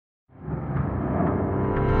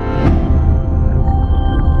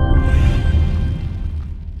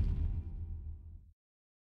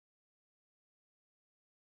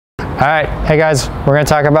All right, hey guys, we're going to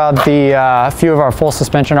talk about the few of our full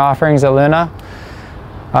suspension offerings at Luna.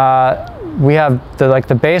 We have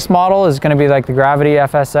the base model is going to be like the Gravity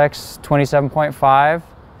FSX 27.5,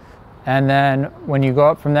 and then when you go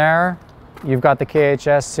up from there, you've got the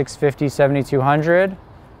KHS 650 7200,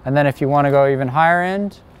 and then if you want to go even higher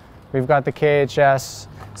end, we've got the KHS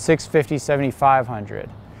 650 7500.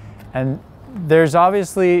 And there's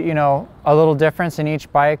obviously, you know, a little difference in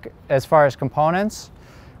each bike as far as components.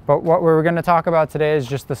 But what we're going to talk about today is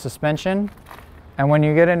just the suspension. And when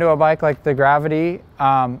you get into a bike like the Gravity,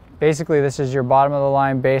 basically this is your bottom of the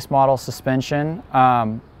line base model suspension.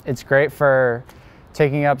 It's great for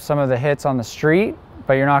taking up some of the hits on the street,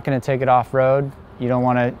 but you're not going to take it off road. You don't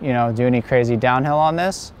want to, you know, do any crazy downhill on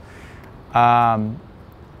this. And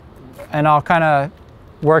I'll kind of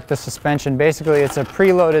work the suspension. Basically it's a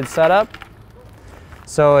preloaded setup.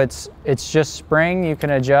 So it's just spring. You can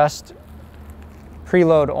adjust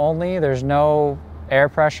preload only. There's no air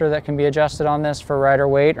pressure that can be adjusted on this for rider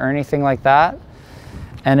weight or anything like that.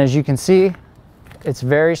 And as you can see, it's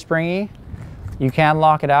very springy. You can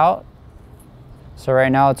lock it out. So right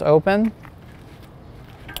now it's open.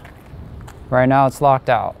 Right now it's locked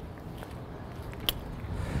out.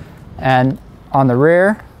 And on the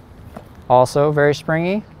rear, also very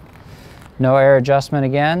springy. No air adjustment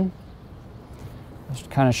again. Just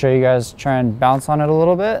kind of show you guys, try and bounce on it a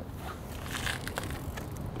little bit.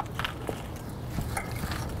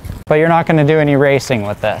 But you're not going to do any racing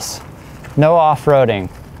with this. No off-roading.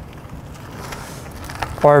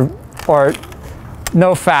 Or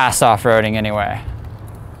no fast off-roading anyway.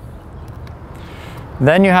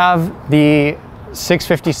 Then you have the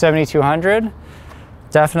 650 7200.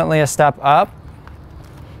 Definitely a step up.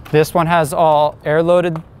 This one has all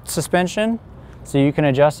air-loaded suspension, so you can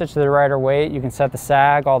adjust it to the rider weight. You can set the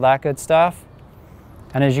sag, all that good stuff.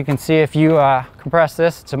 And as you can see, if you compress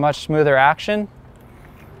this, it's a much smoother action.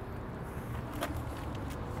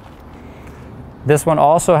 This one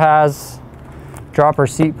also has dropper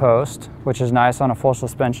seat post, which is nice on a full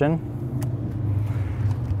suspension.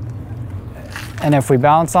 And if we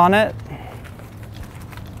bounce on it,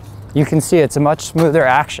 you can see it's a much smoother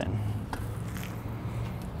action.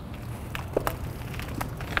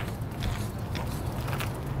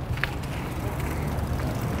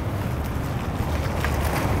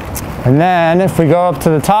 And then if we go up to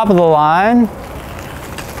the top of the line,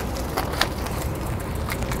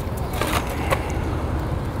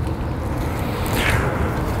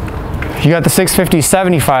 you got the 650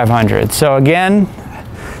 7500. So again,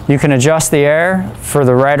 you can adjust the air for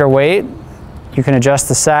the rider weight. You can adjust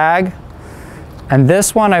the sag. And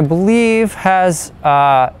this one, I believe, has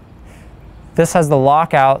this has the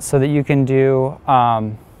lockout so that you can do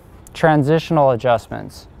transitional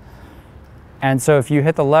adjustments. And so if you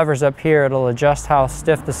hit the levers up here, it'll adjust how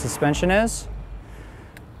stiff the suspension is.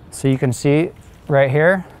 So you can see right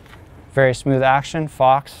here, very smooth action,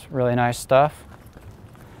 Fox, really nice stuff.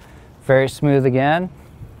 Very smooth again.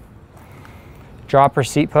 Dropper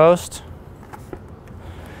seat post.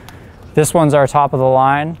 This one's our top of the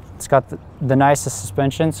line. It's got the nicest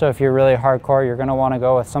suspension, so if you're really hardcore, you're gonna wanna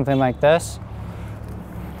go with something like this.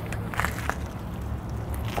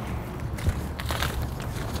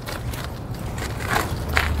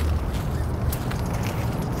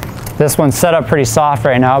 This one's set up pretty soft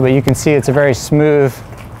right now, but you can see it's a very smooth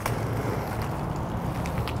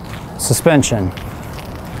suspension.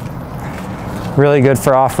 Really good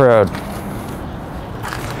for off-road. How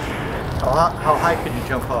high could you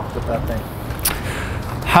jump off with that thing?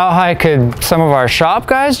 How high could some of our shop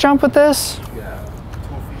guys jump with this? Yeah,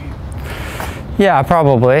 12 feet. Yeah,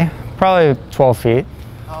 probably. Probably 12 feet.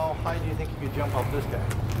 How high do you think you could jump off this guy?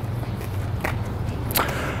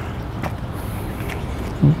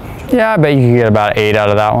 Yeah, I bet you could get about 8 out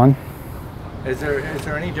of that one. Is there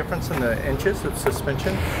any difference in the inches of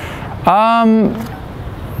suspension?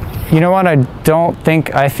 You know what, I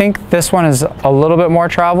think this one is a little bit more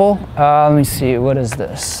travel. Let me see, what is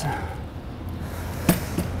this?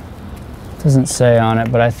 Doesn't say on it,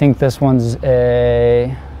 but I think this one's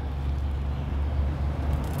I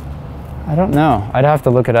don't know. I'd have to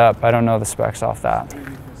look it up. I don't know the specs off that.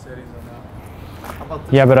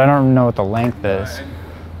 Yeah, but I don't know what the length is.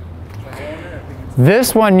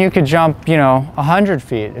 This one you could jump, you know, 100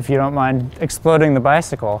 feet if you don't mind exploding the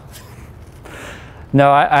bicycle. No,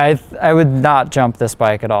 I would not jump this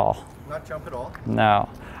bike at all. Not jump at all? No.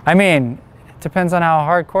 I mean, it depends on how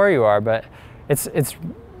hardcore you are, but it's in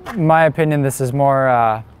my opinion, this is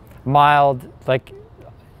more mild, like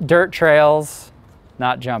dirt trails,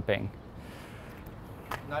 not jumping.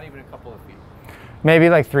 Not even a couple of feet? Maybe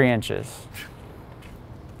like 3 inches.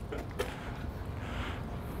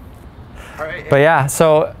 All right. But yeah,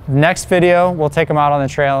 so next video, we'll take them out on the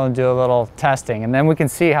trail and do a little testing, and then we can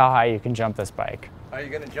see how high you can jump this bike. Are you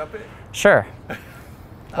going to jump it? Sure.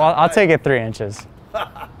 Well, I'll take it 3 inches. All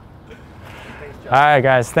right,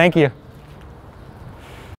 guys. Thank you.